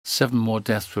7 more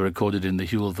deaths were recorded in the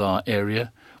Hywel Dda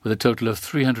area, with a total of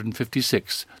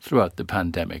 356 throughout the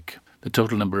pandemic. The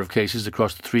total number of cases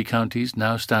across the 3 counties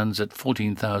now stands at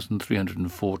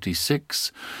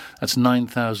 14,346. That's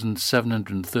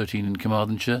 9,713 in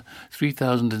Carmarthenshire,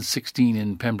 3,016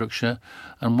 in Pembrokeshire,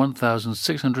 and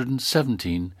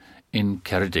 1,617 in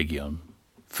Ceredigion.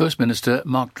 First Minister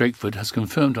Mark Drakeford has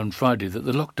confirmed on Friday that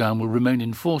the lockdown will remain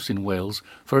in force in Wales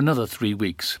for another 3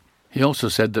 weeks. He also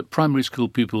said that primary school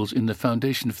pupils in the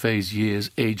foundation phase years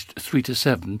aged 3 to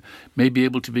 7 may be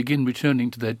able to begin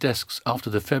returning to their desks after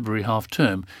the February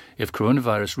half-term if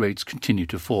coronavirus rates continue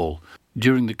to fall.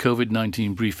 During the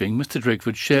COVID-19 briefing, Mr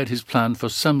Drakeford shared his plan for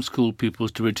some school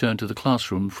pupils to return to the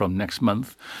classroom from next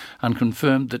month and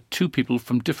confirmed that 2 people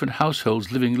from different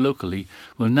households living locally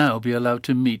will now be allowed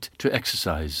to meet to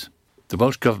exercise. The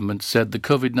Welsh Government said the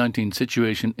COVID-19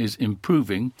 situation is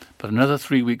improving, but another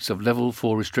 3 weeks of Level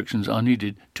 4 restrictions are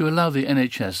needed to allow the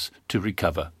NHS to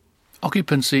recover.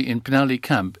 Occupancy in Penally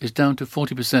Camp is down to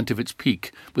 40% of its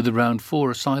peak, with around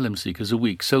 4 asylum seekers a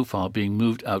week so far being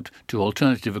moved out to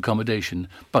alternative accommodation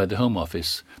by the Home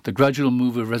Office. The gradual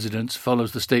move of residents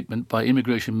follows the statement by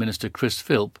Immigration Minister Chris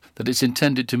Philp that it's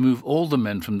intended to move all the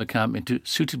men from the camp into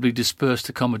suitably dispersed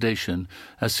accommodation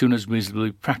as soon as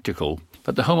reasonably practical.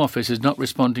 But the Home Office is not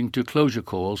responding to closure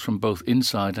calls from both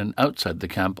inside and outside the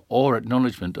camp or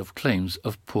acknowledgement of claims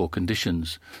of poor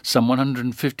conditions. Some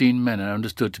 115 men are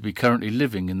understood to be currently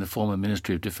living in the former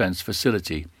Ministry of Defence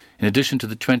facility. In addition to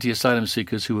the 20 asylum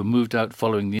seekers who were moved out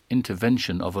following the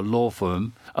intervention of a law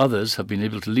firm, others have been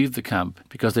able to leave the camp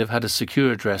because they've had a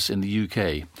secure address in the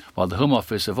UK, while the Home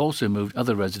Office have also moved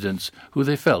other residents who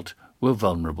they felt were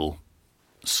vulnerable.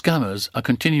 Scammers are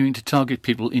continuing to target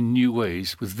people in new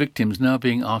ways, with victims now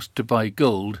being asked to buy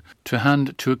gold to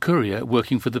hand to a courier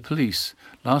working for the police.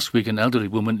 Last week, an elderly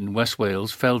woman in West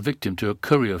Wales fell victim to a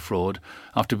courier fraud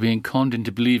after being conned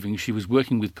into believing she was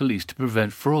working with police to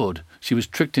prevent fraud. She was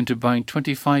tricked into buying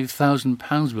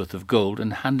 £25,000 worth of gold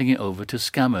and handing it over to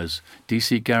scammers.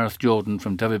 DC Gareth Jordan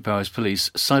from David Powers Police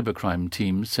cybercrime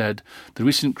team said the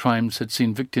recent crimes had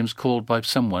seen victims called by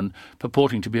someone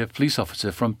purporting to be a police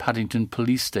officer from Paddington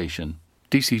Police Station.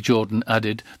 DC Jordan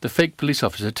added, the fake police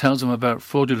officer tells them about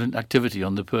fraudulent activity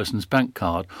on the person's bank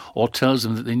card or tells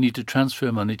them that they need to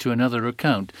transfer money to another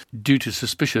account due to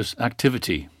suspicious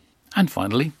activity. And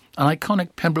finally, an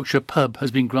iconic Pembrokeshire pub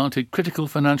has been granted critical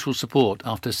financial support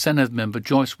after Senedd member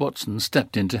Joyce Watson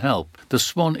stepped in to help. The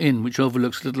Swan Inn, which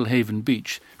overlooks Little Haven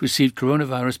Beach, received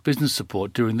coronavirus business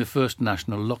support during the first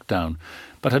national lockdown,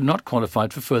 but had not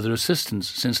qualified for further assistance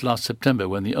since last September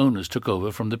when the owners took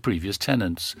over from the previous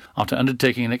tenants. After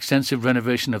undertaking an extensive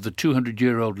renovation of the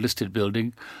 200-year-old listed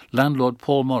building, landlord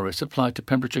Paul Morris applied to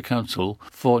Pembrokeshire Council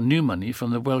for new money from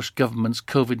the Welsh Government's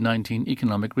COVID-19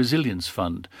 Economic Resilience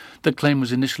Fund. The claim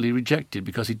was initially rejected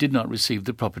because he did not receive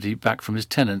the property back from his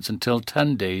tenants until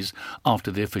 10 days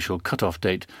after the official cut-off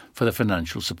date for the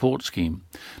financial support scheme.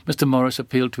 Mr Morris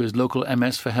appealed to his local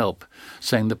MS for help,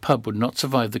 saying the pub would not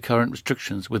survive the current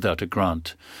restrictions without a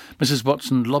grant. Mrs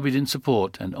Watson lobbied in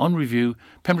support, and on review,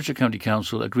 Pembrokeshire County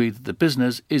Council agreed that the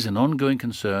business is an ongoing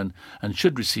concern and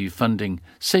should receive funding,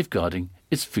 safeguarding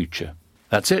its future.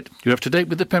 That's it. You're up to date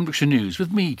with the Pembrokeshire News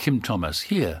with me, Kim Thomas,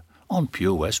 here on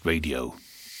Pure West Radio.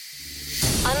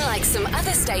 Unlike some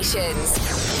other stations,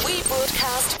 we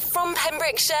broadcast from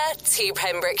Pembrokeshire to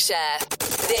Pembrokeshire.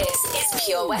 This is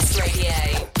Pure West Radio.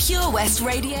 Pure West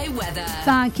Radio weather.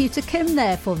 Thank you to Kim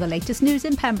there for the latest news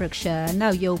in Pembrokeshire. Now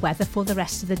your weather for the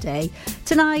rest of the day.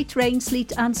 Tonight, rain,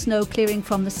 sleet and snow clearing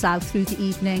from the south through the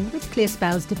evening, with clear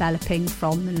spells developing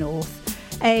from the north.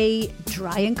 A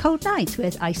dry and cold night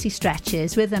with icy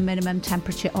stretches with a minimum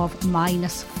temperature of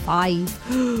 -5.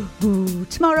 Ooh.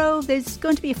 Tomorrow there's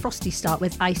going to be a frosty start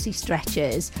with icy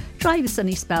stretches. Dry with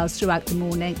sunny spells throughout the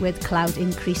morning with cloud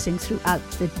increasing throughout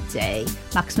the day.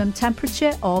 Maximum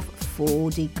temperature of 4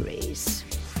 degrees.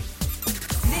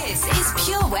 This is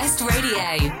Pure West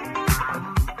Radio.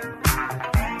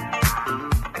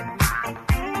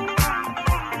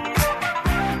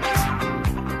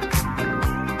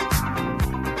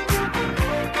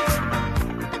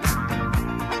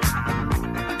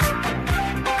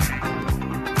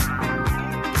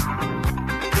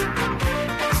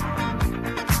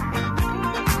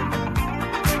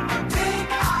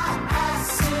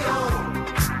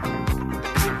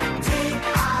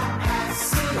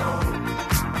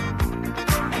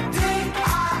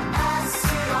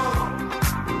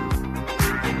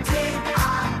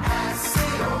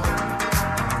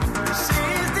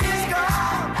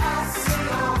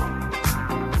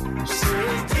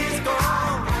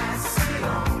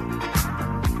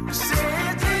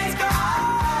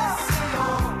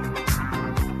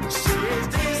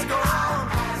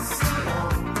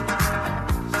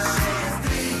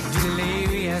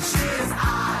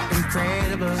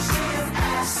 incredible,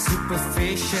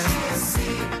 superficial,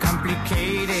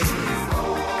 complicated.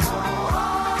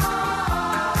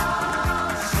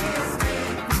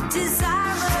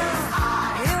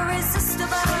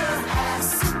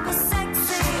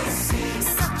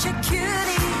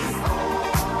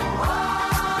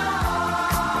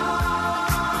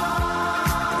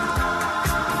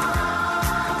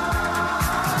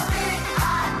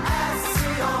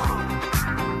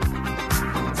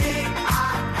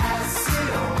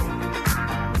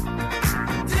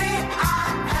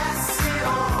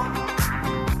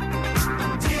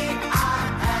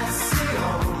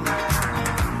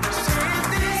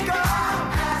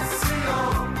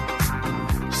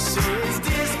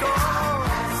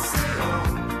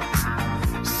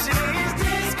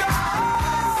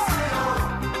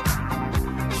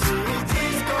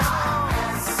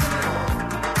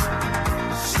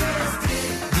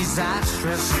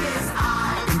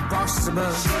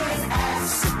 Impossible,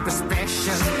 super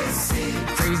special,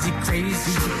 crazy,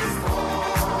 crazy.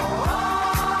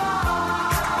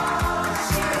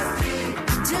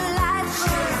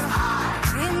 Delightful,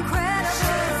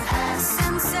 incredible,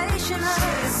 sensational,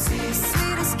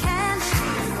 sweet as candy.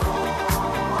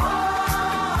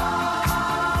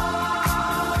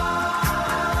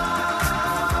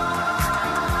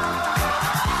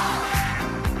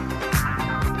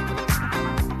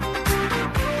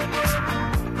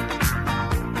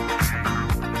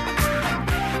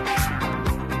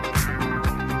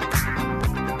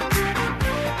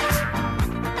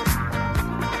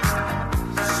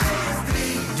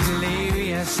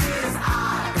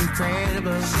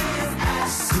 Incredible,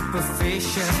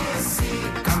 superficial,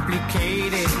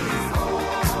 complicated.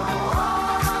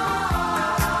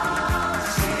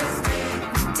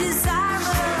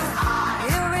 Desirable,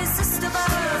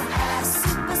 irresistible,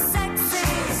 super sexy,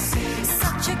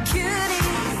 such a cutie.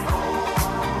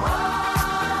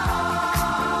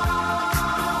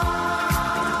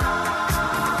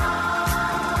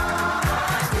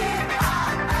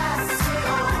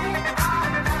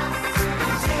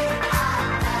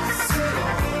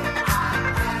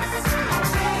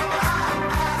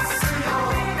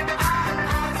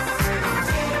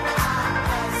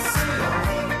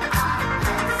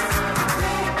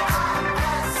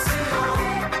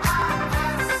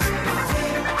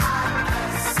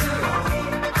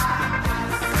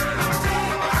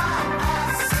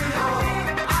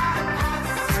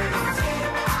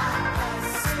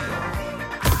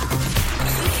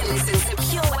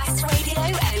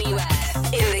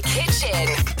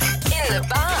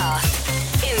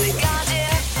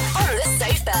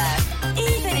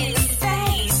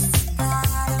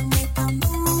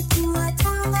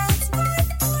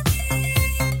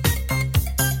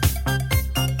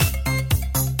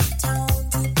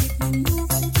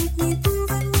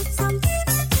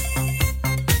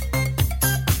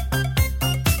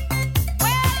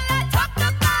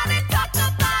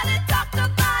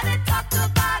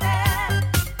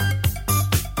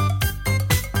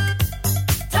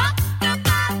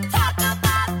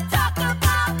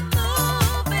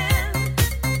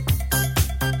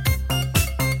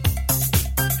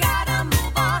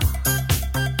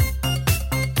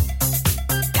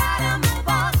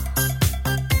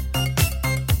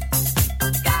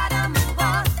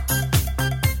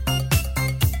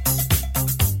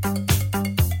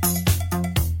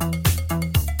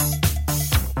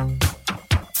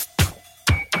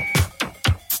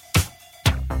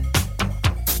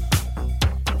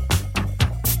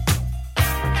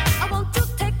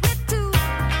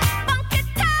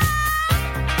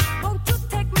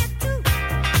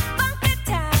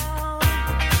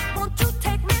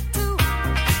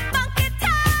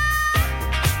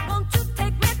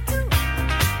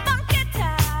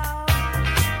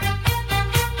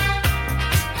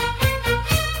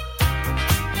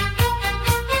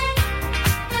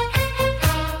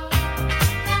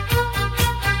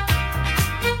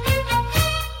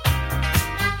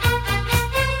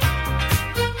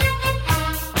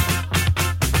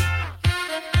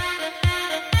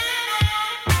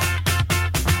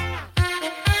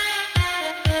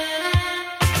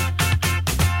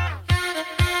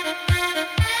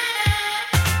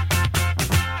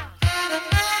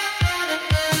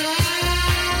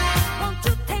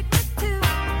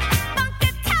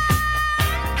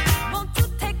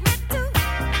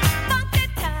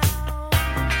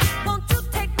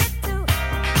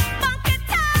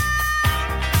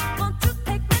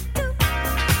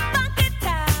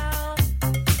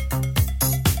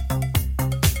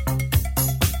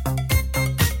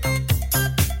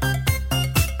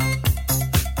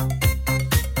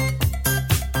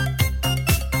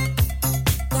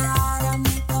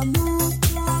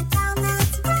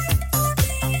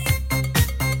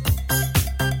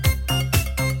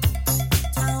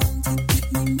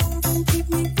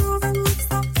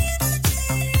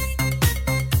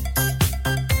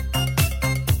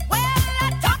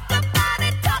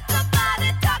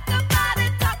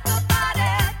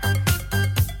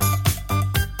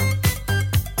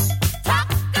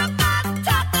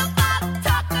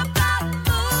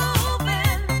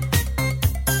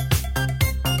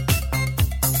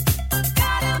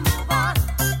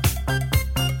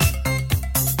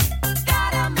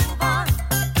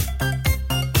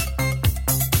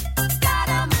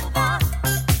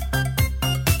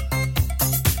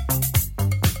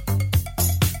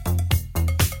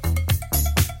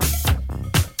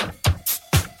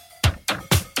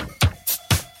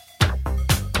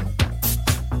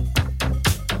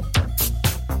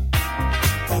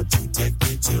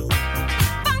 to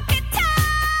Funky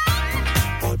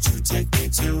Town? Won't you take me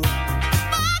to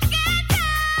Funky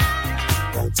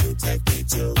Town? Won't you take me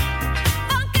to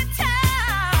Funky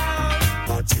Town?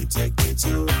 Won't you take me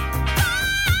to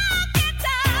Funky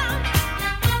Town?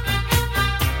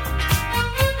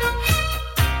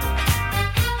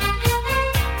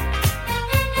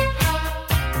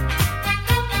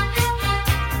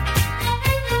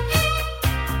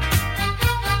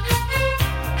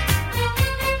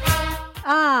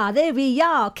 There we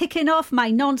are, kicking off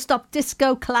my non-stop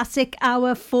disco classic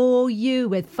hour for you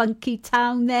with Funky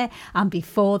Town there, and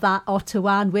before that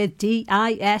Ottawa with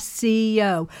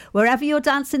DISCO. Wherever you're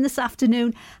dancing this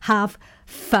afternoon, have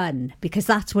fun, because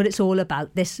that's what it's all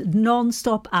about, this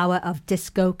non-stop hour of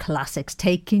disco classics,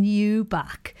 taking you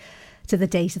back to the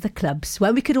days of the clubs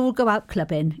when we could all go out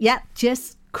clubbing. Yep,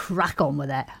 just crack on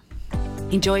with it.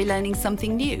 Enjoy learning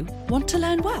something new? Want to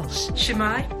learn Welsh?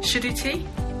 Shemai, Shuduti.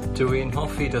 Dwi'n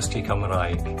hoffi dysgu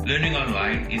Cymraeg. Learning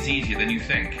online is easier than you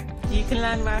think. You can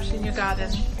learn Welsh in your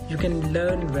garden. You can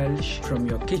learn Welsh from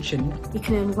your kitchen. You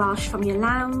can learn Welsh from your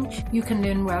lounge. You can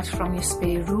learn Welsh from your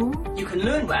spare room. You can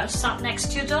learn Welsh sat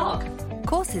next to your dog.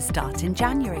 Courses start in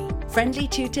January. Friendly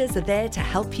tutors are there to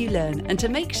help you learn and to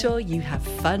make sure you have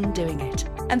fun doing it.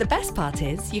 And the best part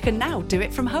is, you can now do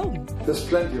it from home. There's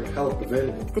plenty of help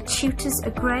available. The tutors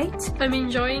are great. I'm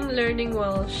enjoying learning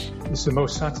Welsh. It's the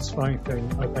most satisfying thing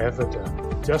I've ever done.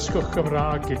 Dysgwch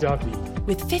Cymraeg gyda fi.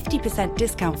 With 50%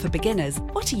 discount for beginners,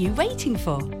 what are you waiting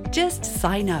for? Just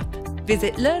sign up.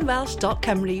 Visit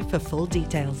learnwelsh.cymru for full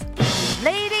details.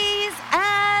 Ladies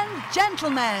and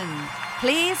gentlemen,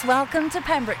 please welcome to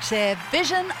Pembrokeshire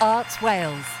Vision Arts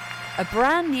Wales, a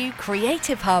brand new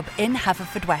creative hub in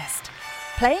Haverfordwest.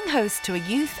 Playing host to a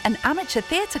youth and amateur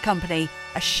theatre company,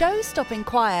 a show-stopping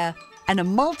choir, and a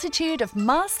multitude of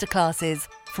masterclasses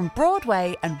from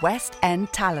Broadway and West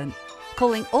End talent.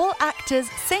 Calling all actors,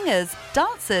 singers,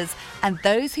 dancers, and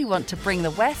those who want to bring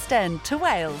the West End to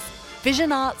Wales.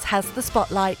 Vision Arts has the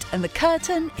spotlight and the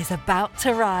curtain is about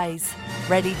to rise.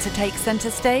 Ready to take centre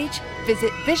stage?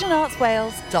 Visit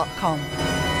visionartswales.com.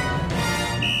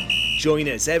 Join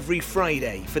us every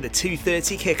Friday for the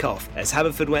 2:30 kickoff as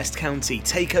Haverfordwest County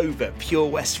take over Pure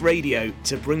West Radio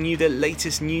to bring you the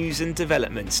latest news and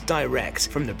developments direct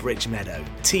from the Bridge Meadow.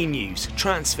 Team news,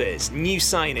 transfers, new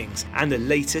signings and the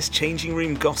latest changing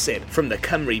room gossip from the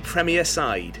Cymru Premier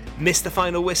side. Miss the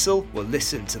final whistle? Well,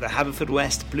 listen to the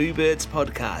Haverfordwest Bluebirds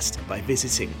podcast by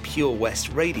visiting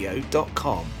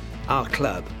purewestradio.com. Our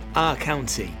club, our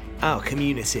county, our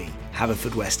community.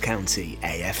 Haverfordwest County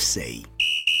AFC.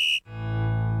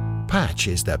 Patch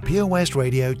is the Pure West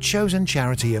Radio chosen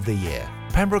charity of the year.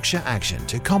 Pembrokeshire Action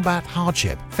to Combat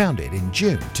Hardship, founded in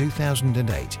June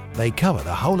 2008. They cover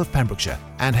the whole of Pembrokeshire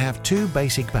and have 2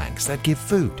 basic banks that give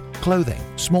food, clothing,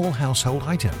 small household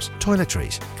items,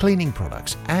 toiletries, cleaning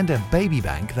products, and a baby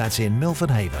bank that's in Milford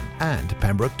Haven and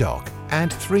Pembroke Dock,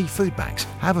 and 3 food banks,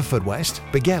 Haverfordwest,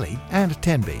 Begelly and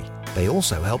Tenby. They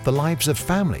also help the lives of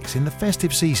families in the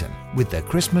festive season with their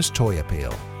Christmas toy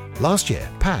appeal. Last year,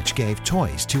 Patch gave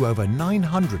toys to over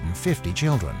 950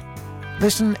 children.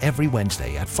 Listen every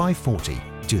Wednesday at 5:40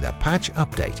 to the Patch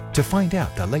Update to find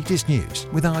out the latest news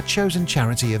with our chosen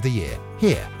charity of the year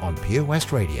here on Pure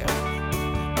West Radio.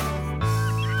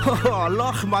 Oh,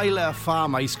 Lochmeyler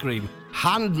Farm Ice Cream.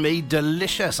 Handmade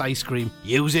delicious ice cream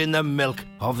using the milk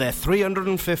of their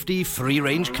 350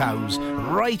 free-range cows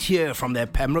right here from their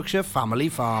Pembrokeshire family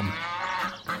farm.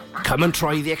 Come and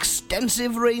try the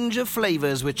extensive range of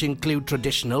flavours which include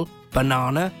traditional,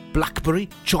 banana, blackberry,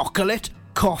 chocolate,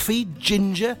 coffee,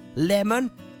 ginger, lemon,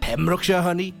 Pembrokeshire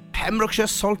honey, Pembrokeshire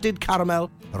salted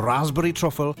caramel, raspberry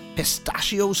truffle,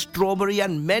 pistachio, strawberry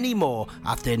and many more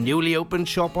at their newly opened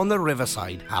shop on the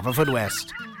Riverside,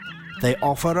 Haverfordwest. They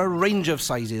offer a range of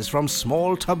sizes from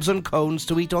small tubs and cones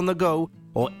to eat on the go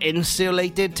or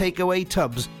insulated takeaway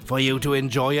tubs for you to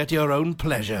enjoy at your own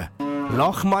pleasure.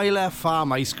 Lochmeyler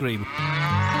Farm Ice Cream.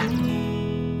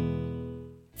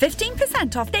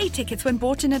 15% off day tickets when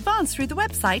bought in advance through the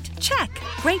website? Check.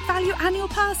 Great value annual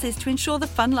passes to ensure the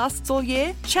fun lasts all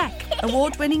year? Check.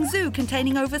 Award-winning zoo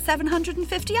containing over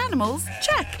 750 animals?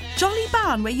 Check. Jolly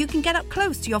barn where you can get up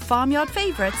close to your farmyard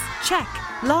favourites? Check.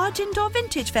 Large indoor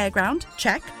vintage fairground?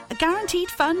 Check. A guaranteed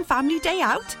fun family day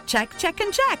out? Check, check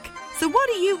and check. So what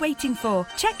are you waiting for?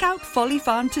 Check out Folly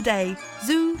Farm today.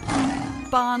 Zoo,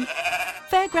 barn,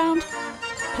 fairground,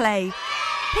 play.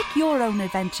 Pick your own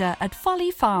adventure at Folly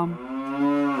Farm.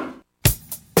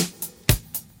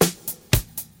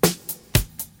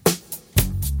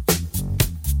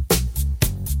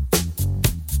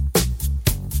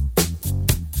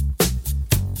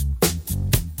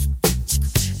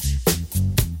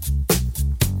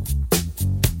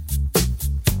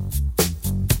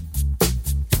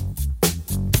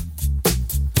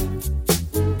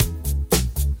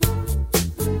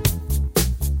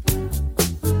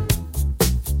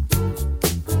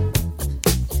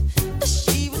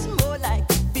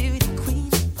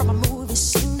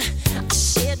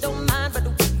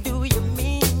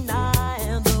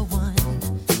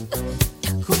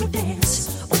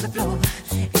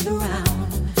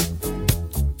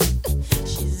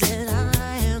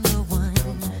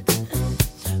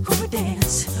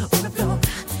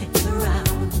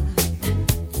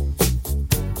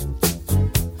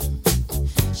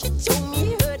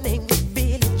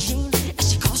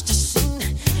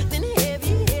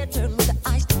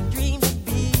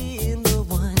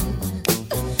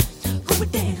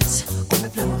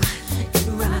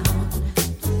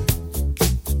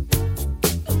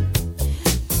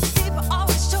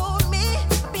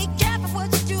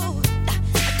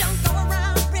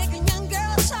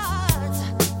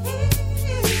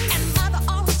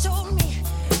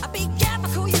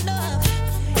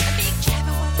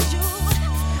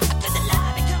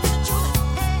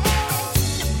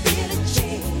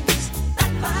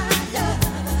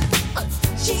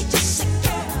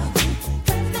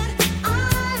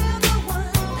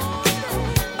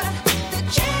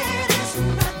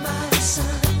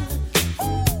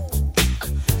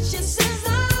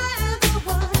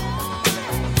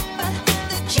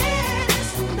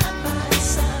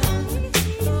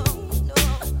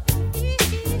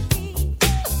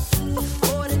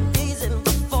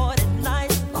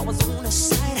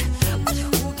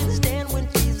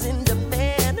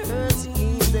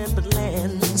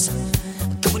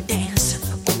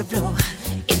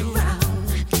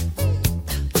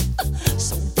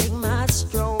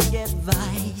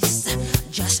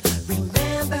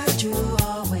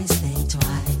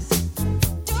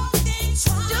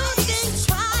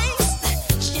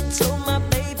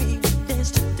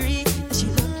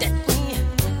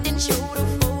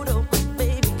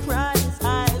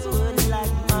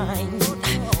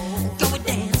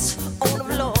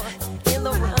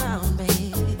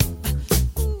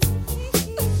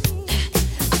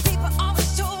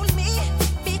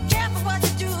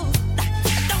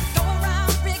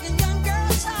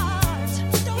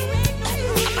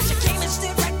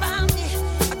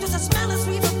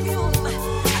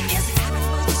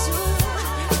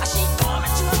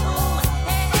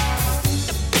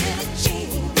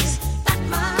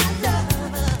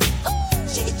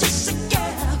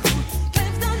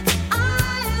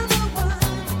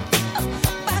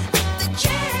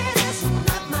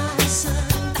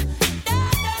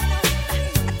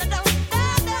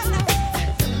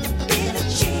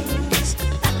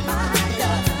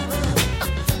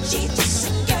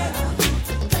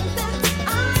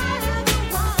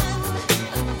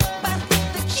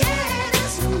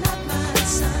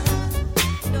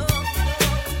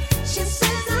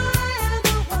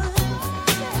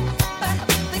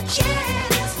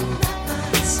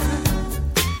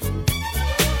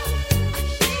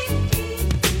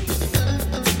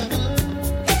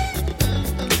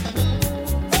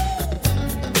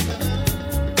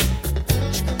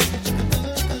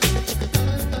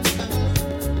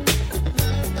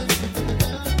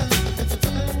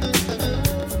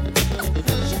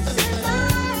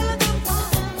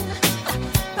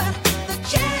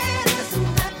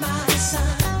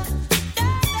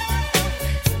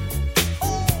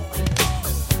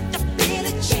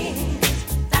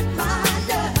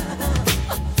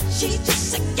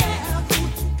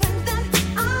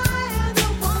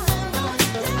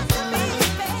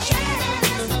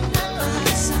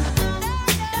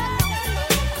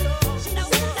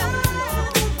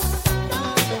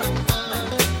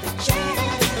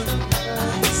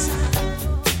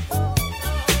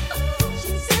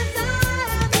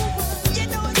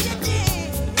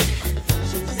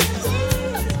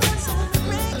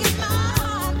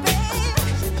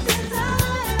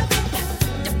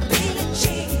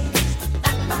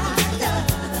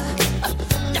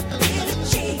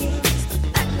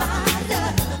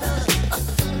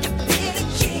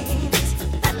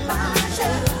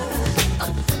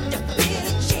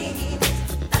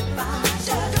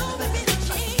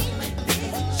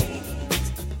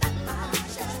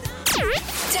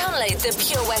 Download the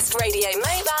Pure West Radio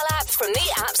mobile app from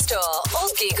the App Store or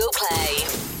Google Play.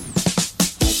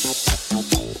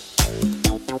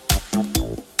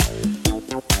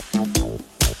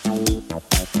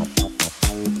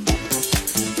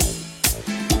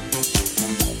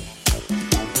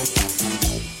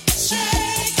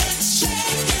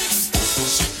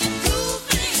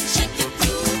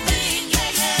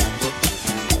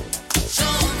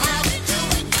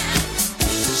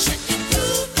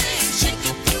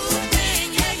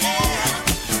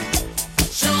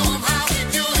 Show 'em how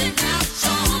we do it now.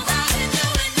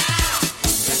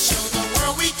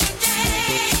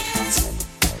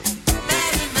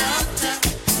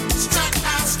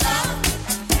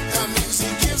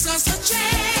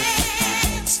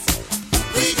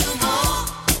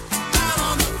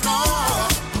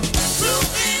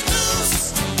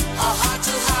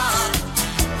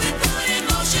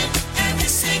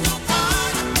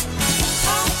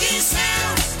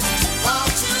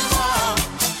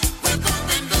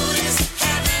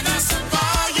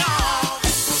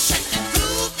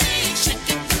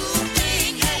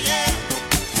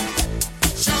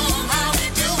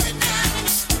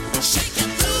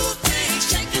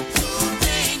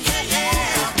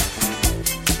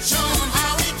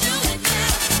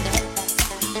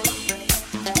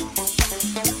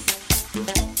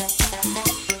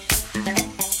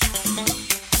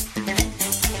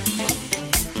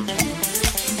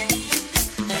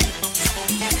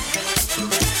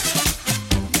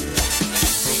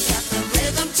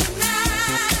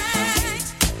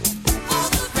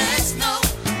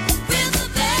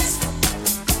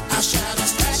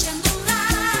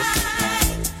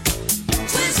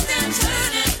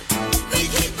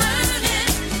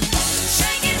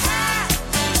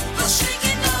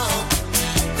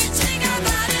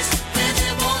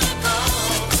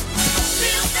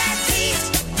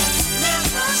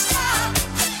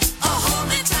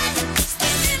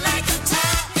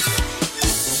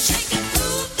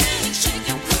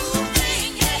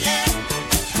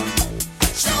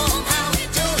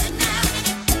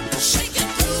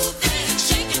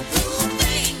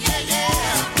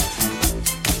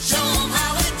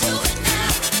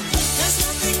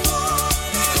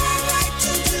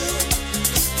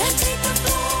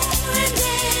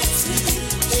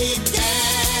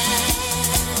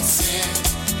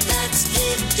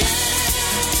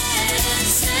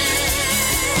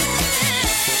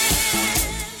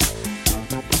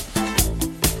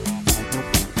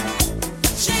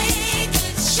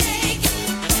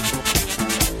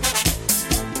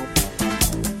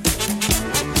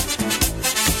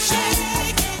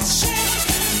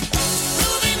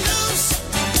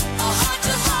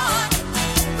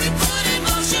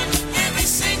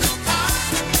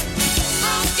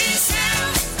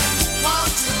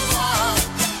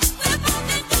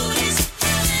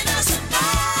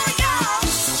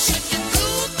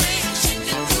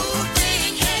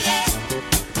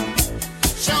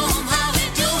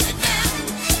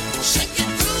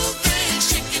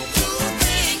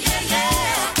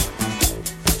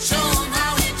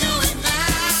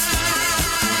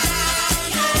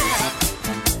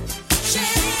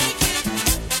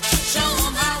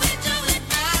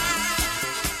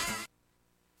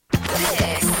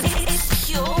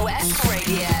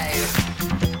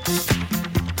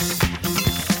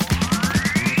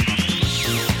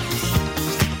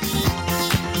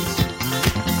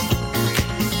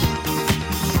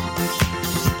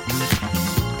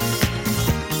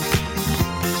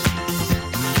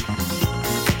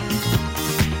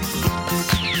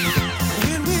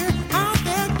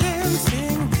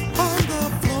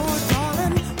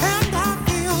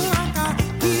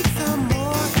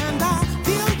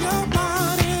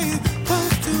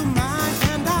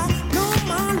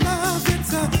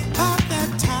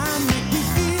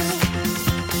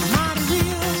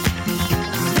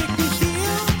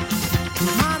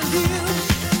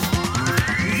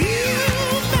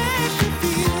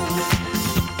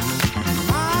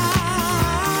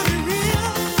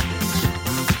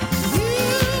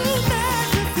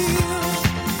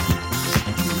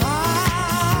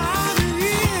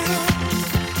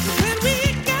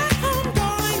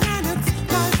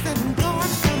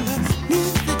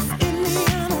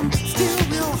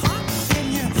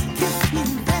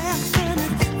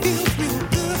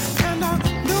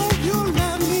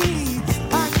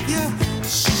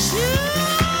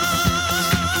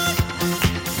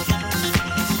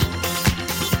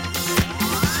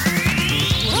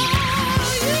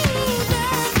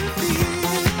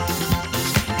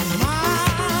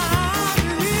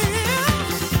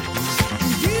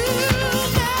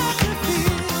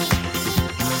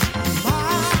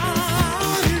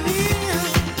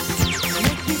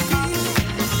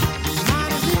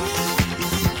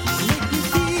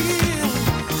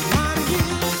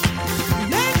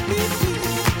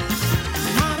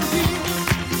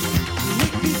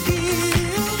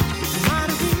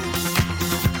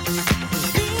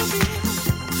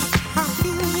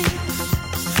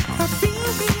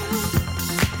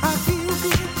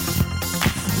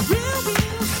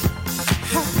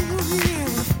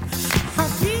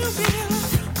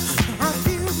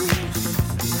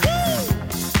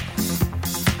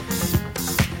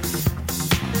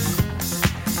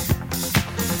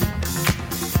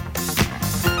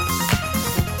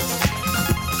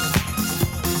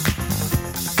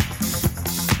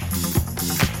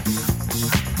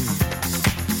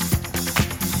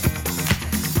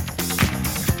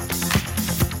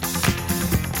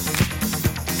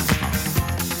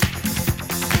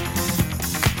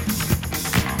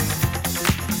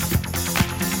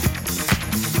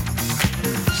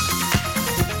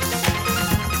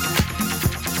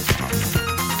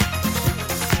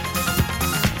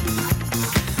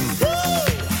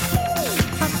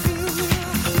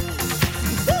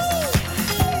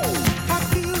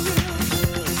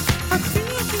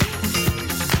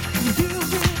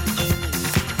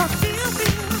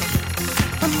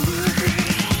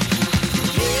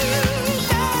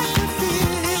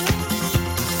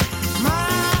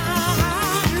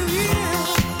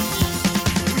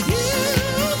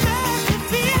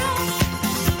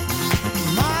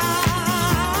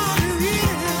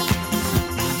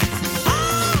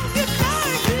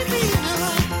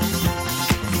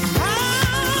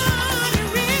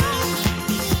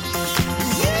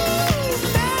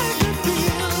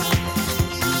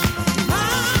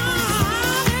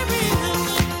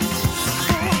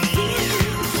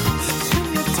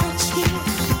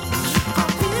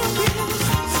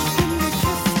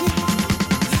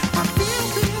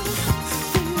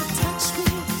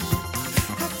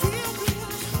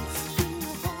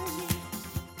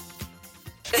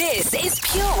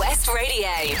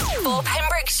 Radio. For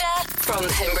Pembrokeshire, from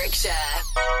Pembrokeshire.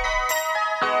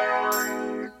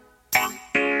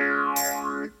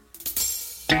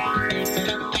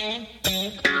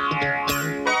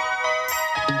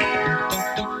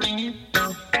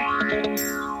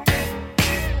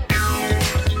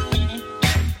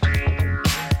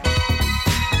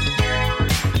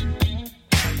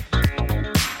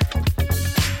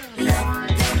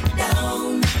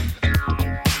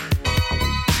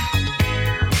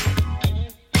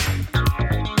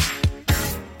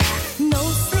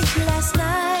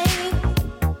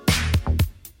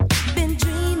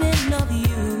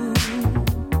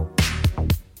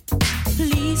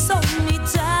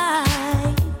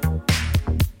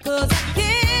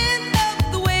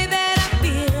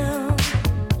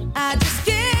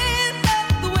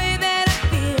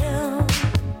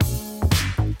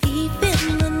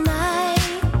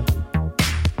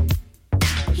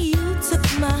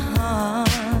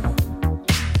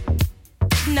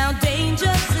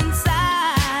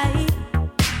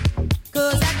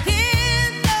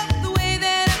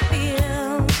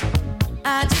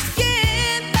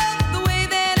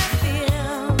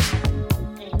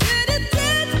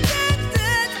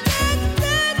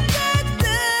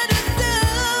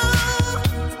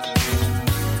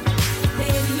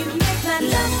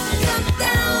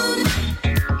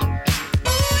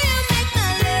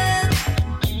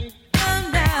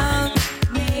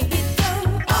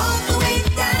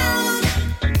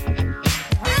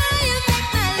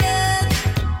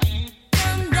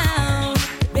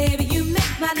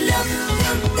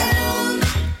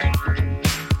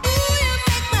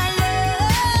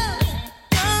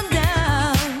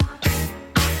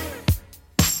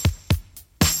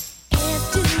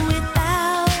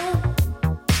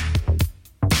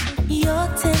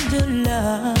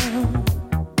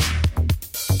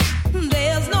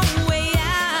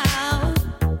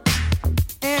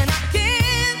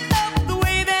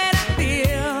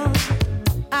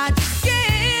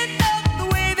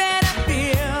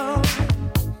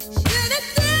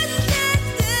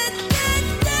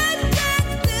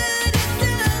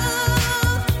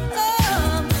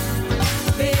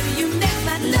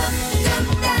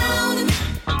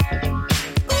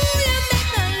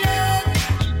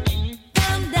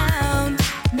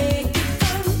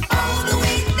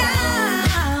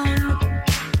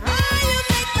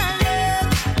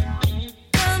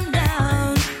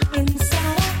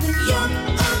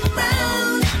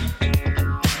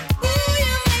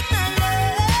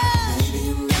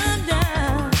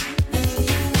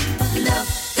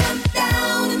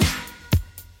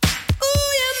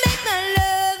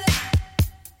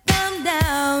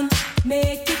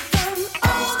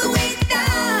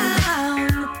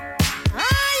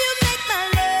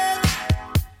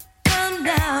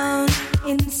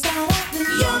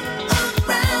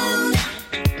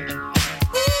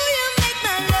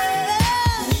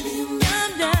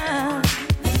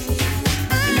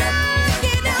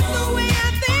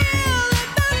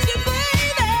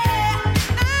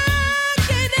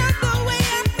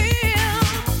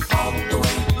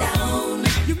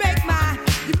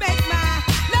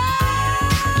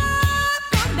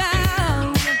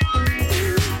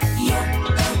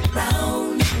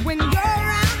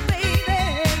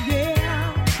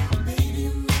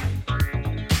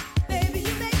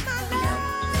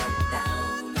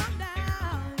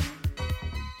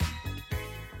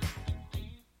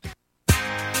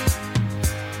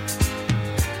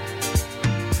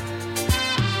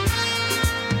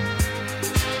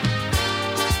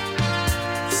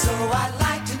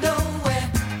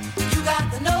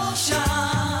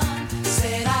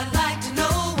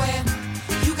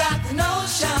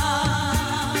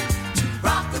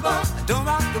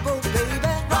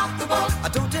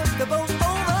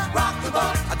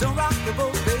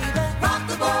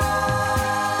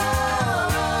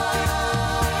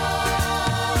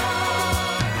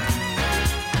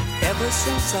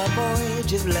 since our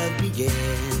voyage of love began.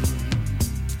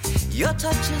 Your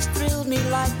touch has thrilled me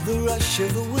like the rush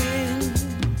of the wind,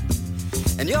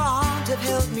 and your arms have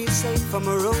held me safe from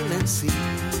a rolling sea.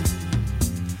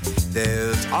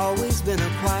 There's always been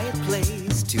a quiet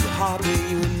place to harbor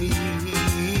you and me.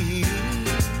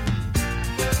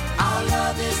 Our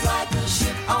love is like a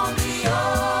ship on the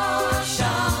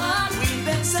ocean. We've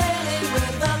been sailing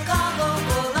with a cargo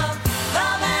full of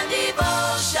love and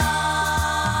devotion.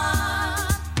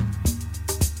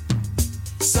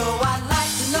 So I'd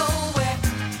like to know where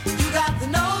you got the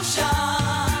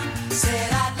notion. Said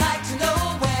I'd like to know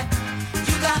where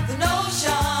you got the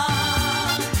notion.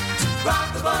 To rock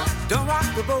the boat, don't rock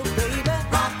the boat, baby.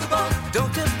 Rock the boat,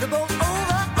 don't tip the boat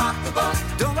over. Rock the boat,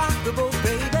 don't rock the boat,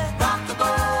 baby. Rock the boat.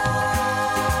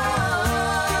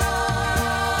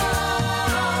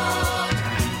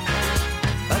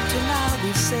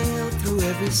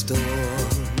 every storm.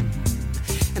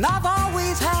 And I've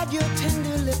always had your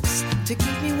tender lips to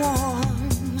keep me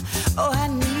warm. Oh, I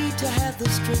need to have the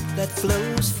strength that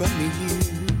flows from you.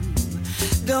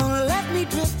 Don't let me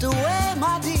drift away,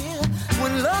 my dear,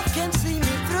 when love can see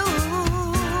me through.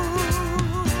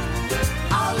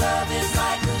 Our love is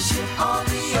like a ship on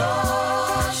the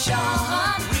ocean.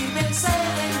 We've been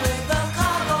sailing with a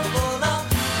cargo full of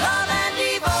love and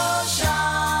devotion.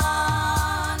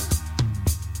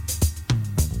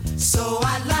 So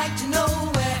I'd like to know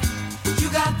where you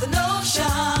got the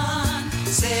notion.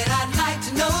 Said I'd like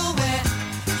to know where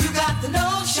you got the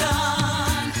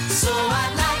notion. So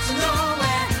I'd like to know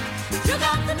where you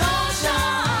got the notion.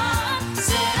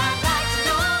 Said I'd like to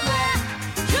know where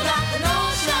you got the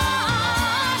notion.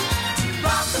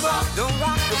 Rock the boat, don't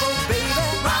rock the boat, baby.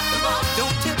 Rock the boat,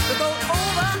 don't tip the boat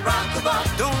over. Rock the boat,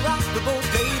 don't rock the boat,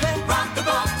 baby. Rock the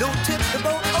boat, don't tip the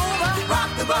boat over.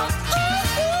 Rock the boat,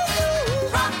 ooh, ooh,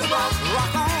 ooh. Rock the boat,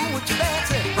 rock on with your bad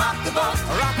tip. Rock the boat,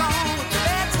 rock on with your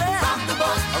bad tip. Rock the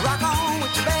boat, rock on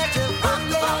with your bad tip. Rock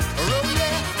the boat, roll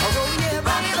yeah, roll yeah,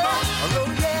 rock the boat,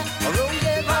 roll yeah, roll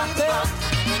yeah, rock the boat.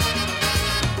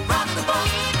 Rock the boat,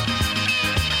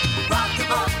 rock the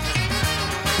boat,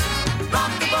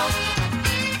 rock the boat,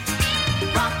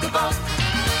 rock the boat,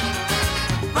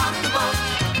 rock the boat,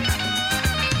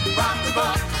 rock the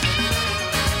boat,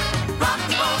 rock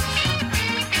the boat,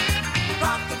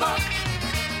 rock the boat,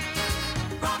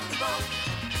 rock the boat,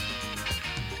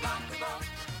 rock the boat.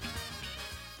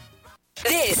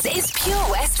 This is Pure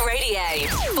West Radio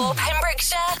for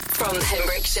Pembrokeshire from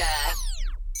Pembrokeshire.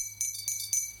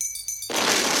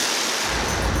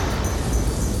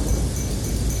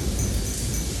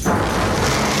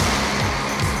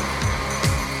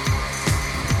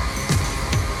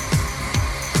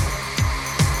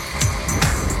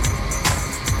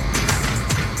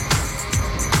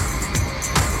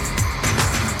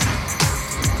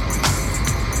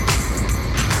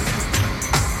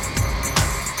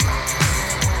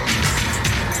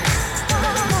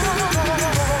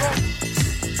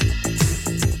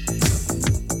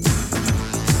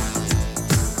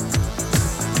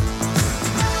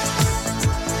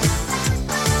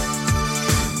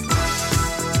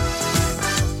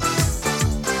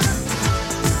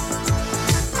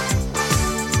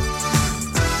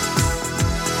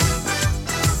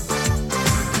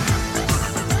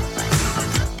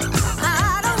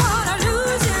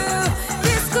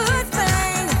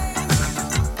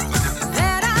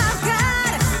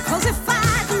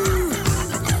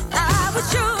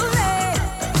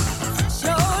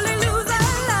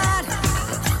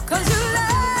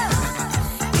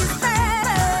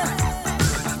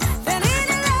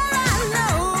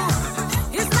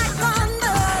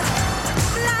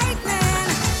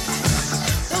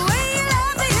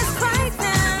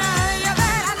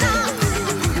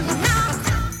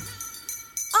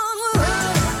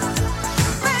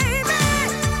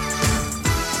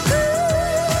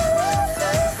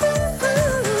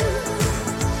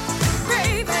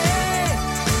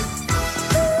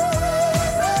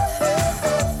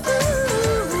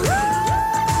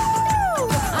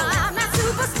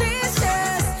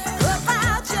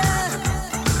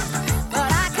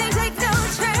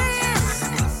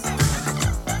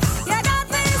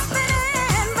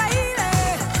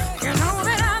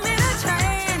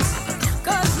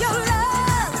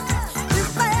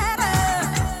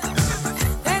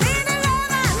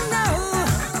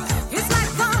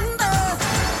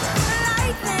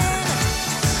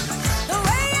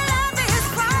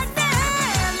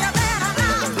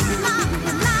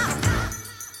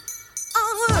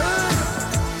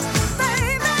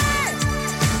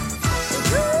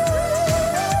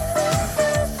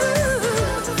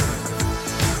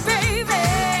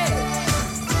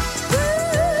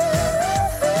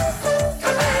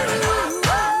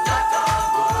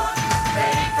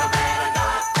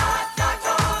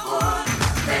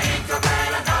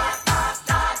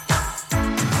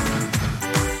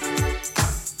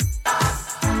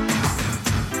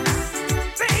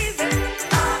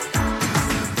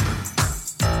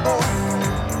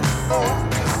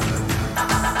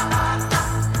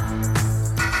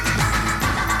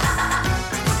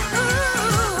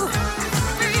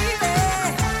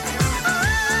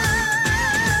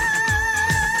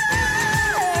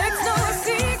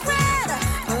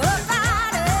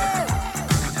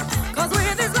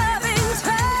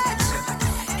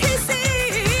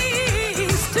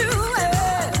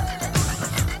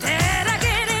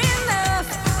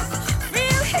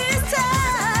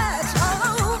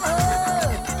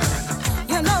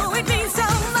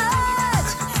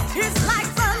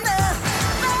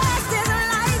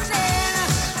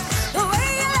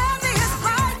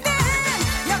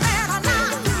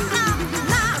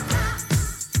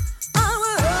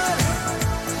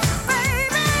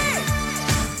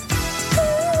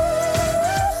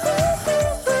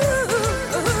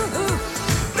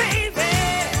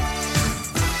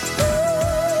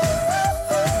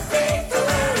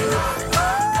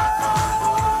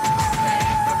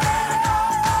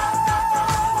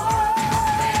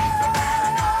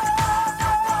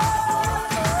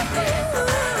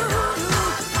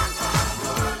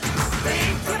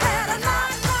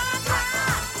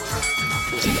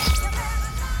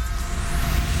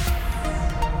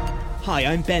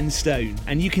 Hi, I'm Ben Stone,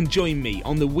 and you can join me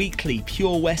on the weekly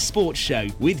Pure West Sports Show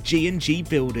with G&G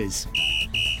Builders.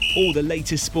 All the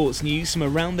latest sports news from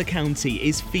around the county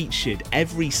is featured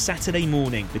every Saturday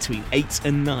morning between 8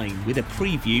 and 9 with a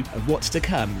preview of what's to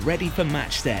come ready for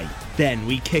match day. Then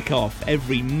we kick off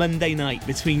every Monday night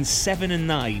between 7 and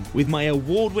 9 with my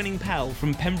award-winning pal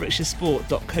from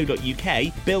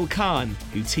pembrokeshiresport.co.uk, Bill Kahn,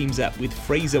 who teams up with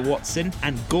Fraser Watson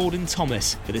and Gordon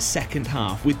Thomas for the second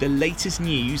half with the latest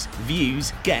news,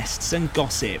 views, guests and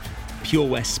gossip. Pure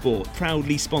West Sport,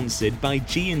 proudly sponsored by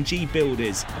G&G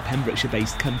Builders, a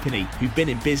Pembrokeshire-based company who've been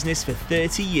in business for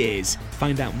 30 years.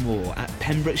 Find out more at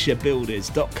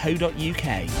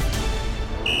pembrokeshirebuilders.co.uk.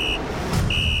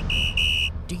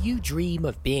 Do you dream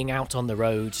of being out on the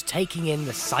road, taking in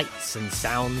the sights and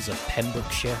sounds of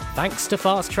Pembrokeshire? Thanks to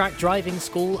Fast Track Driving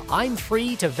School, I'm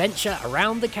free to venture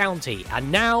around the county, and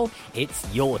now it's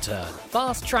your turn.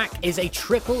 Fast Track is a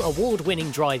triple award-winning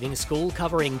driving school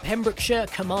covering Pembrokeshire,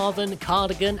 Carmarthen,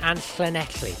 Cardigan and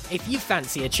Llanelli. If you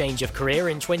fancy a change of career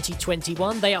in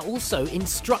 2021, they are also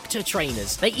instructor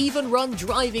trainers. They even run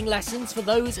driving lessons for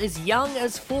those as young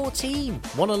as 14.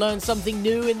 Want to learn something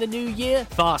new in the new year?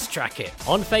 Fast Track it.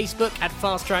 On Facebook at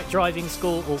Fast Track Driving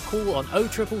School or call on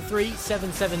 0333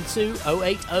 772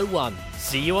 0801.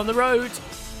 See you on the road.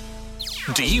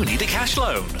 Do you need a cash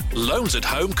loan? Loans at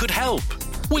Home could help.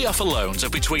 We offer loans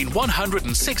of between £100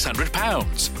 and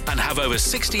 £600 and have over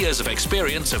 60 years of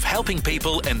experience of helping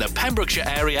people in the Pembrokeshire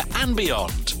area and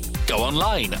beyond. Go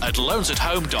online at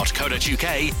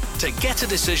loansathome.co.uk to get a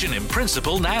decision in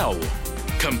principle now.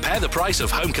 Compare the price of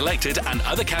home collected and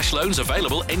other cash loans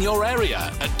available in your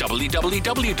area at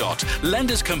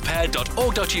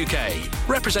www.lenderscompare.org.uk.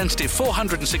 Representative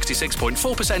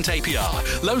 466.4%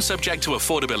 APR. Loan subject to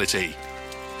affordability.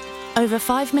 Over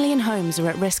 5 million homes are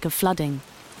at risk of flooding.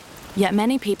 Yet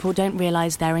many people don't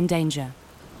realise they're in danger.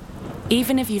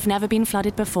 Even if you've never been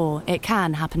flooded before, it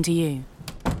can happen to you.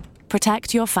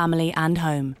 Protect your family and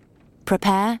home.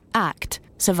 Prepare, act,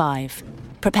 survive.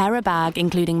 Prepare a bag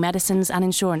including medicines and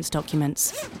insurance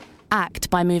documents. Act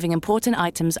by moving important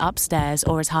items upstairs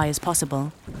or as high as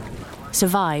possible.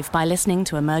 Survive by listening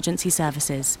to emergency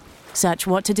services. Search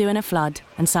what to do in a flood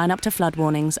and sign up to flood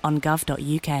warnings on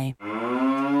gov.uk.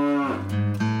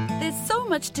 There's so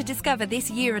much to discover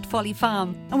this year at Folly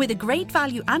Farm. And with a great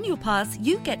value annual pass,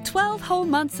 you get 12 whole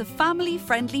months of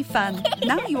family-friendly fun.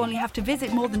 Now you only have to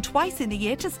visit more than twice in the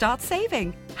year to start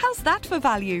saving. How's that for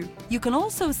value? You can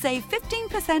also save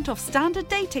 15% off standard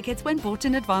day tickets when bought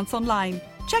in advance online.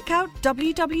 Check out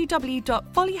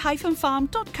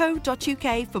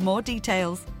www.folly-farm.co.uk for more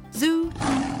details. Zoo,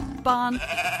 barn,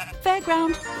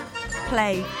 fairground,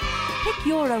 play. Pick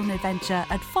your own adventure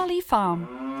at Folly Farm.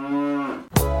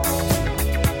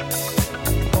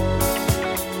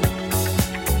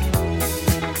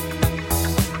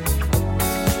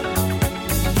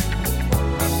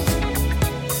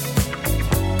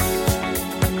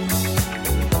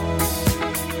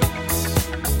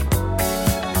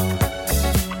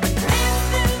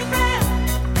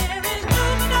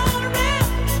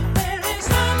 There is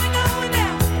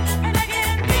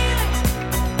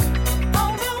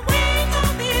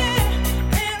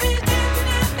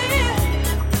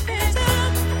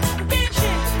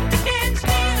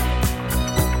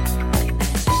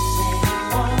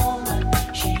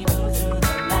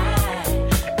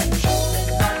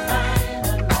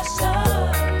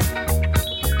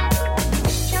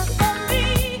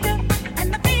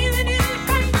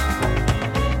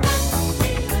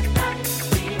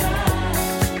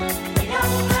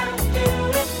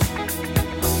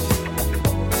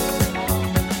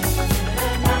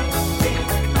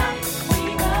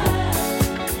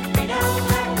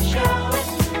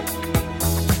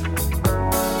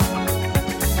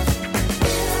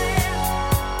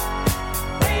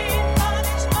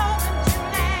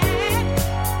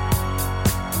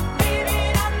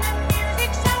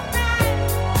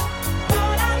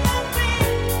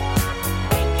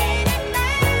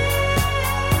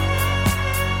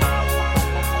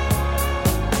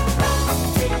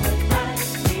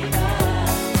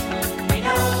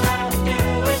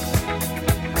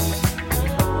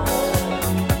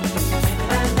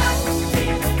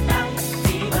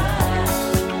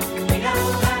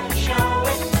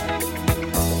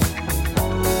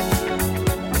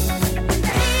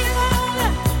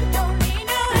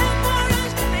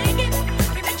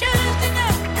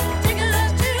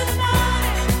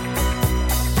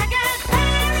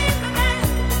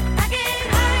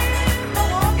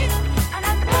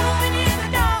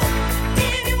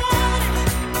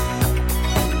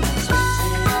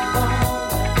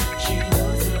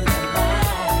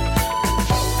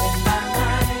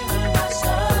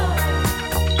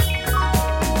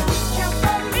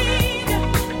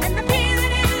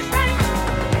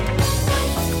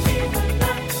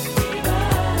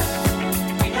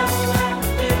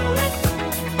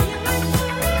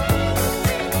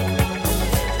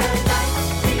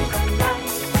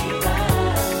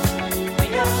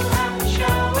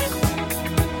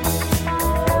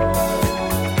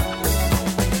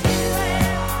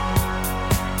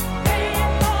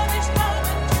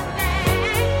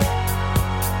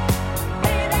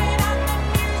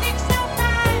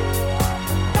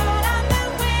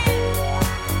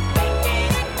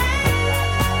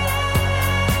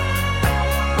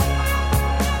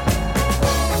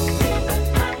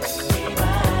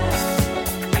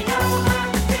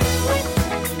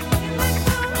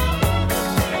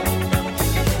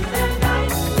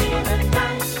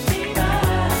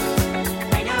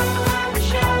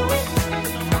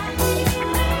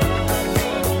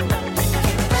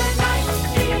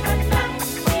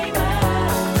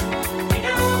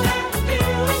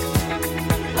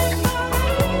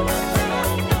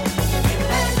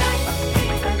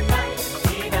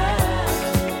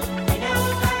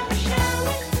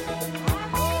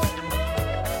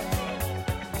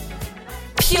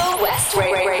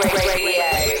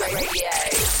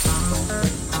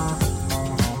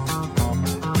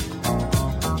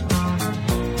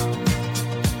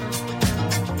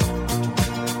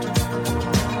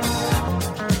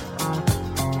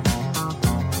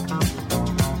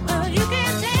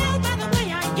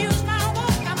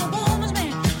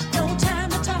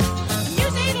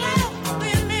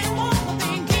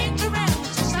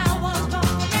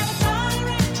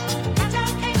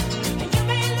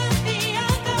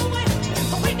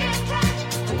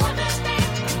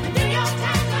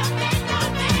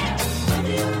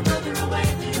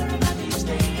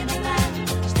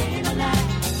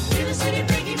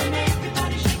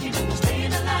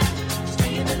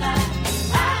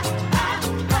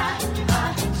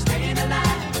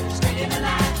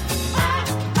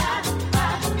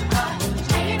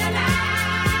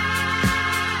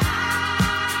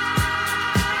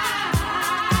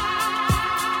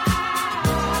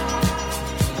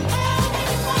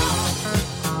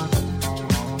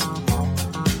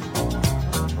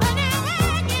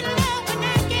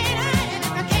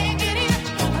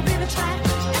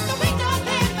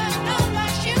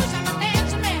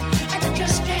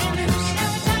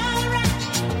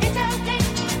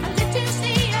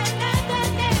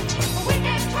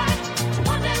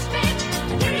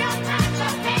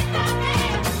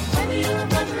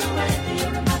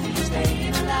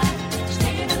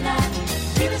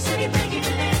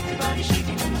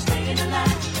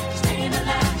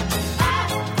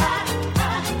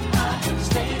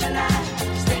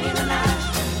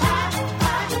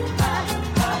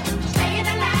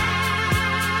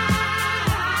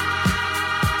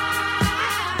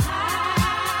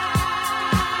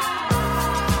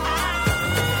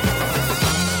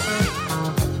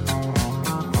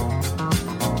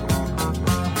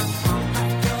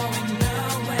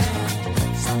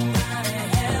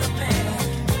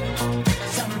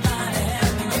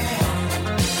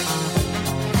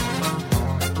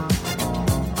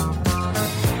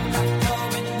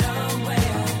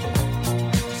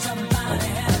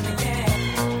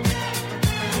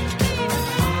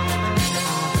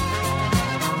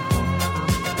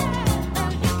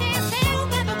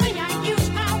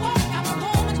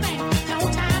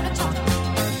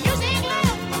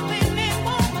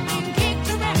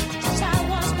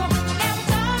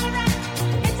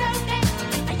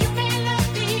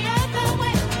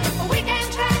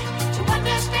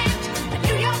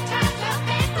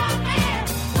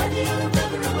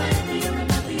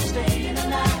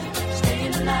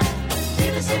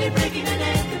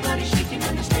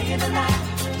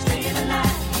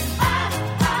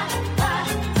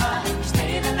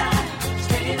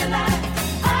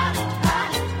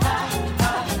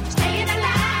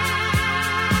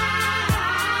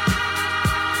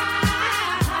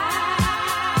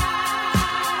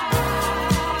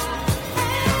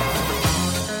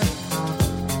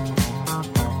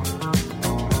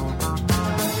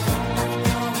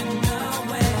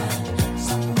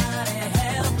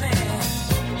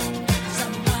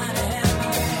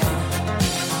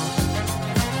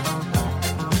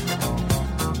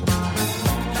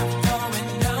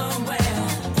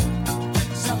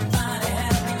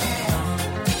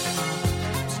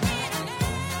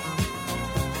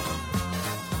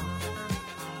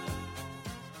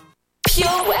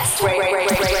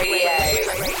West Radio.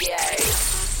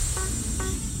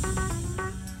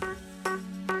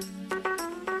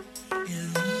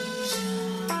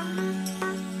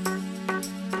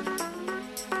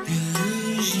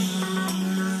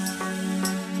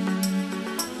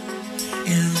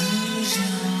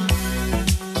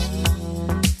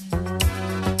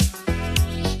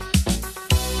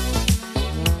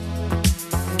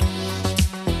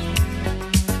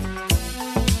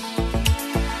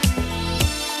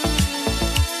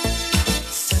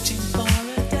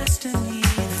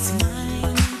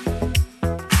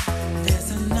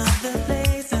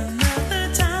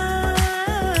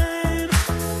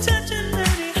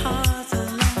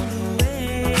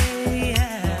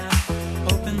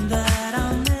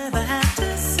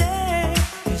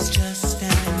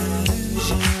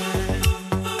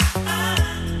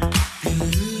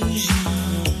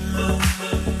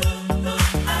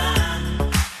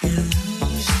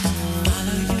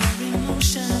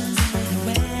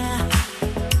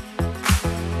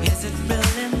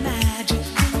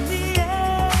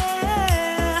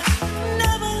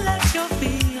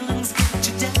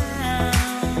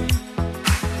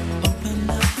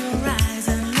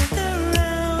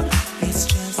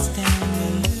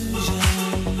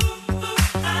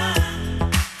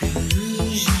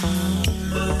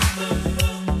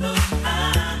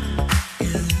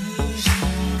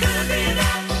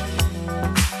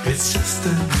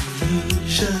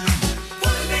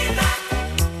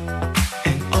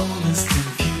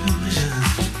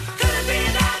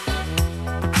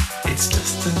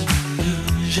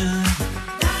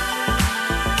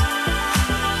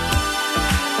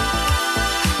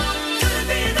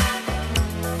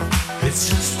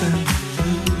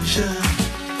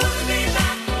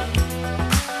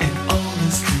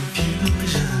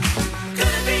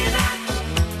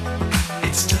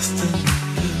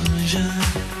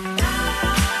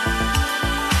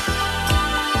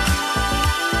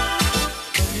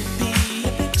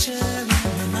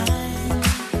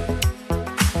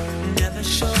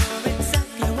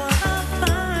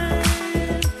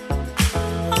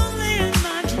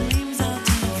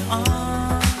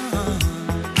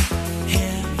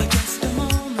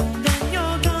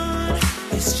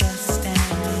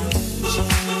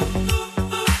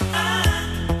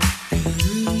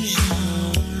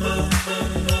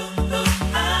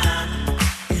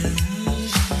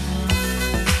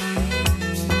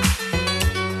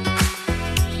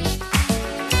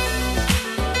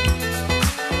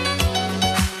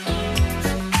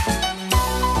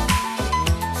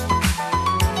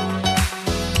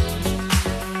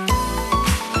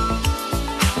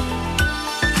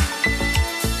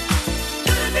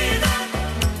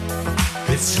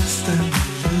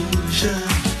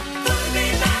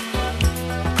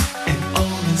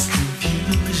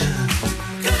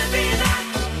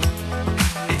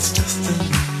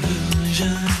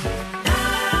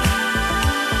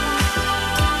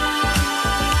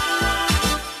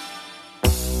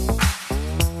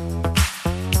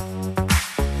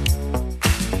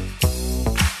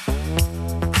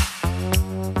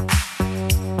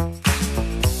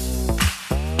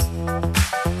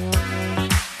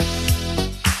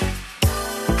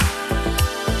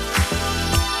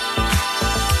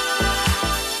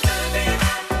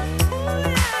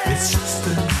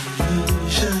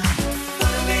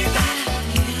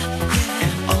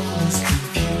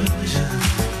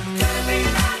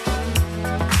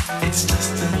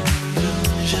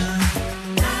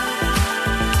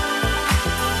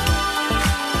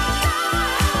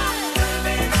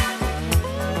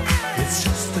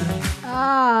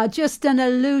 Just an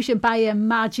Illusion by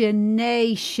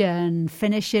Imagination,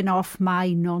 finishing off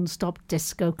my non-stop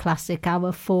disco classic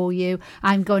hour for you.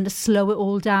 I'm going to slow it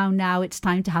all down now. It's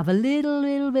time to have a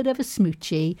little bit of a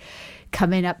smoochie.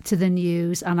 Coming up to the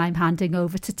news, and I'm handing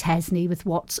over to Tesney with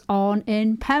what's on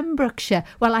in Pembrokeshire.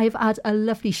 Well, I've had a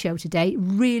lovely show today,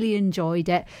 really enjoyed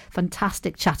it.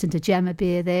 Fantastic chatting to Gemma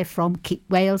Beer there from Keep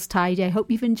Wales Tidy. I hope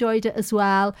you've enjoyed it as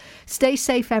well. Stay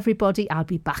safe, everybody. I'll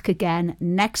be back again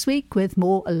next week with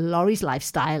more Lawrie's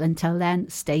Lifestyle. Until then,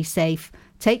 stay safe,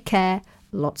 take care,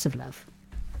 lots of love.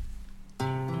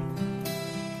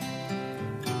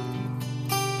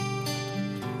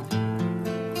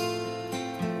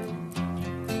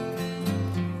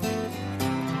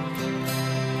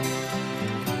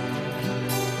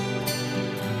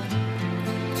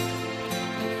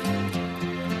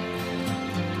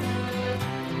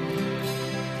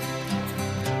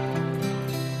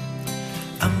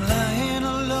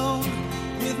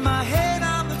 My head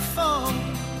on the phone,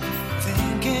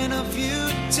 thinking of you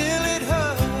till it hurts.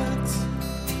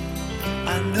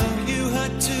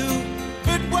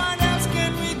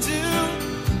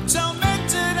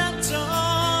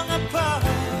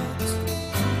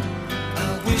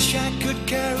 wish I could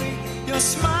carry your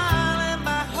smile in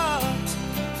my heart.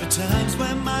 For times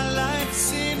when my life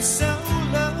seems so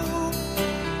low,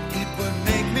 it would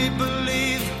make me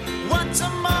believe what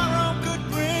tomorrow could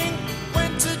bring,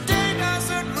 when today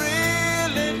doesn't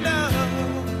really know.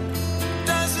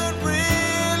 Doesn't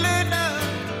really know.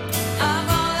 I'm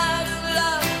all out of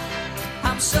love.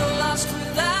 I'm so lost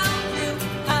without you.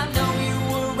 I know you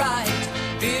were right,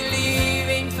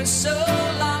 believing for so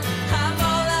long. I'm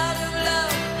all out of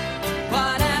love.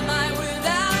 What am I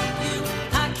without you?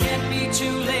 I can't be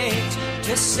too late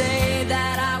to say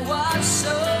that I was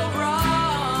so wrong.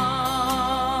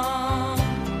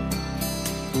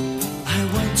 I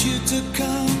want you to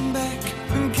come back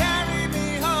and carry me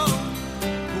home,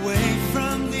 away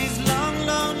from these long,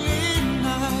 lonely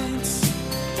nights.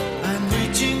 I'm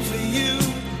reaching for you.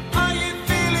 Are you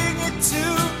feeling it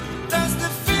too? Does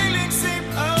the feeling seem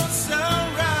oh so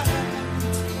right?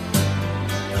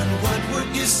 And what would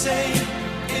you say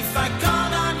if I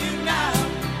called on you now,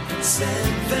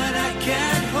 said that I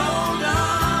can't hold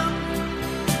on?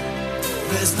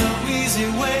 There's no easy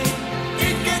way.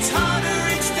 It gets harder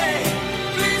each day.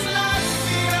 Please let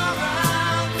me or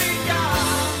I'll be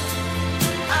gone.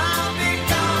 I'll be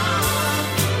gone.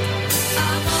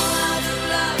 I'm all out of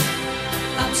love.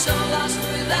 I'm so lost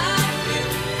without you.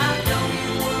 I know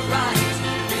you were right,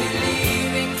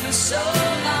 believing for so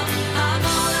long. I'm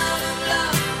all out of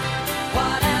love.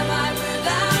 What am I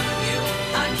without you?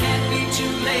 I can't be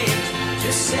too late to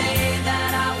say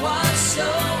that I was so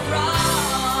wrong.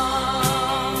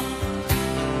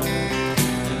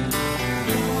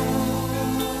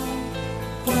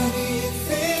 What are you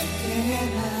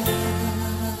thinking of?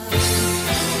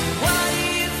 What are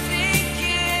you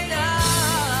thinking of?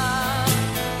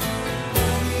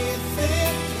 What are you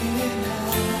thinking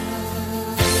of?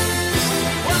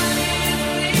 What are you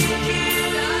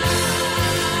thinking of?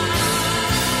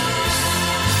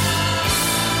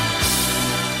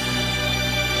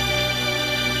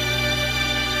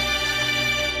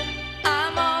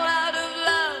 I'm all out of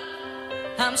love.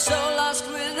 I'm so lost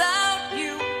without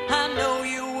you. I know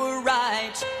you were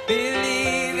right,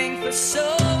 believing for so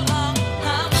long.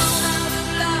 I'm all out of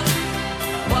love.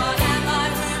 What am I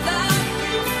without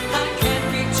you? I can't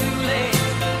be too late.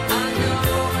 I know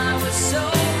I was so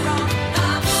wrong.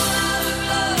 I'm all out of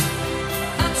love.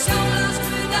 I'm so lost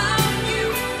without you.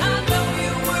 I know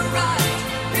you were right,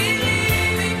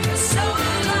 believing for so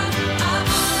long. I'm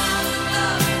all out of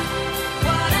love.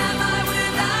 What am I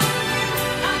without you?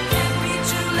 I can't be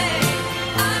too late.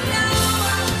 I know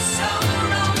I was so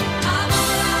wrong. I'm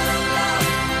all out of love.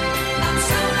 I'm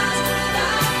so lost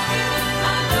without you.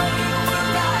 I know you were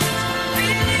right,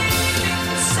 believing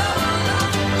for so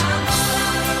long. I'm all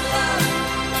out of love.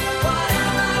 What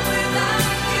am I without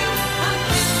you? I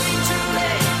can't be too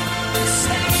late to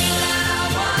say that I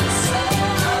was so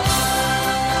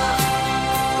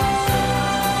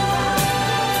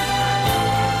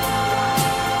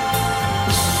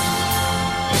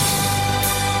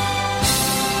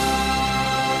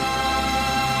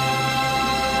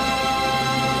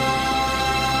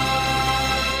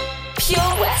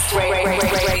Pure West Radio.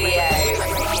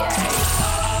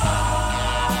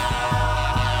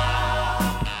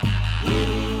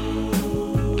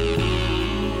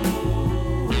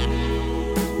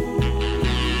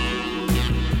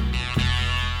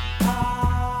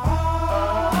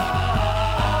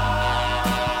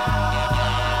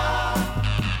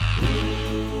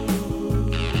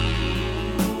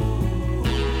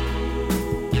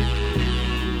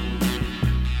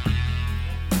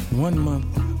 One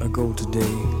month ago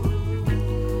today,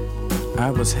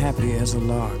 I was happy as a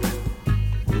lark.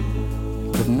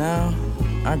 But now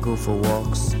I go for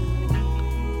walks,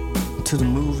 to the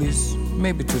movies,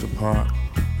 maybe to the park.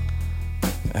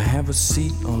 I have a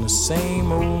seat on the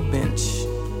same old bench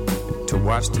to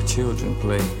watch the children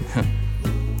play.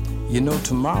 You know,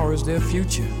 tomorrow is their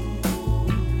future.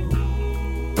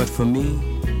 But for me,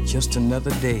 just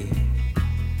another day.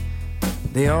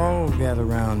 They all gather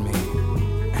around me.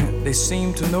 They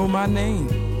seem to know my name.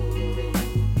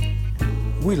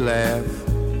 We laugh,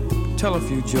 tell a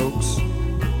few jokes,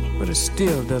 but it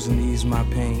still doesn't ease my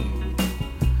pain.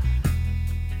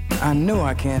 I know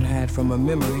I can't hide from a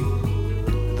memory,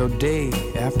 though day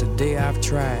after day I've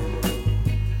tried.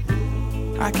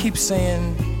 I keep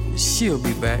saying she'll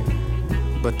be back,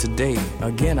 but today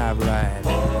again I've lied.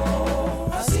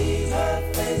 Oh, I see her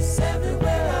face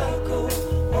everywhere I go,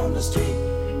 on the street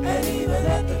and even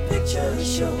at the picture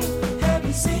show. Have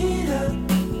you seen her?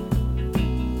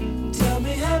 Tell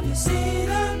me, have you seen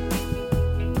her?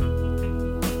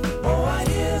 Oh, I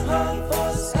hear her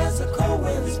voice as the cold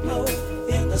winds blow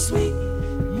in the sweet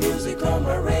music on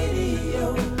my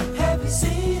radio.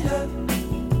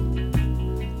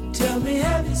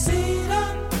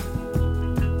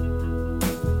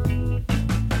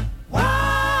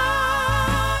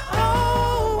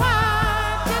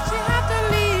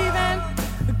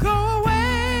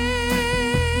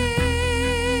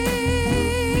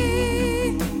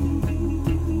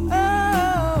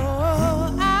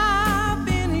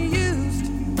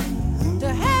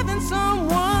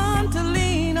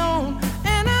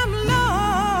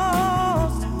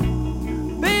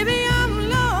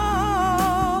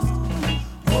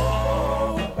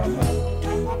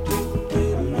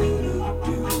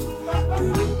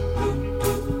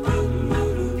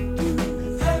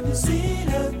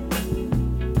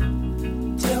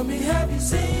 Have you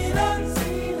seen her?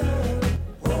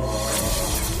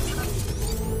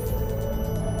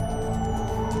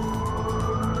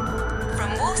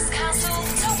 From Wolf's Castle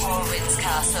to Warwin's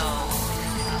Castle.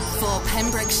 For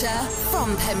Pembrokeshire,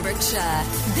 from Pembrokeshire,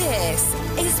 this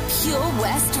is Pure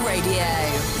West Radio.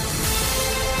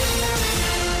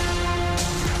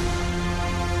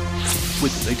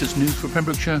 With the latest news for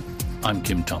Pembrokeshire, I'm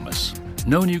Kim Thomas.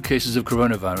 No new cases of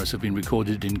coronavirus have been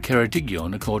recorded in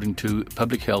Ceredigion according to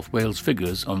Public Health Wales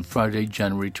figures on Friday,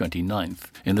 January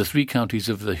 29th. In the 3 counties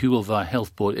of the Hywel Dda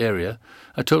Health Board area,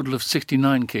 a total of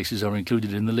 69 cases are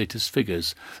included in the latest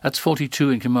figures. That's 42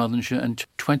 in Carmarthenshire and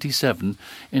 27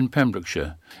 in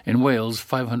Pembrokeshire. In Wales,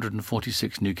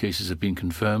 546 new cases have been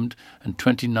confirmed and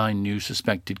 29 new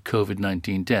suspected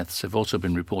COVID-19 deaths have also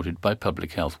been reported by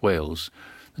Public Health Wales.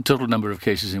 The total number of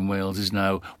cases in Wales is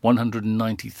now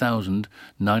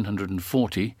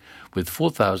 190,940, with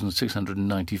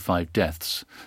 4,695 deaths.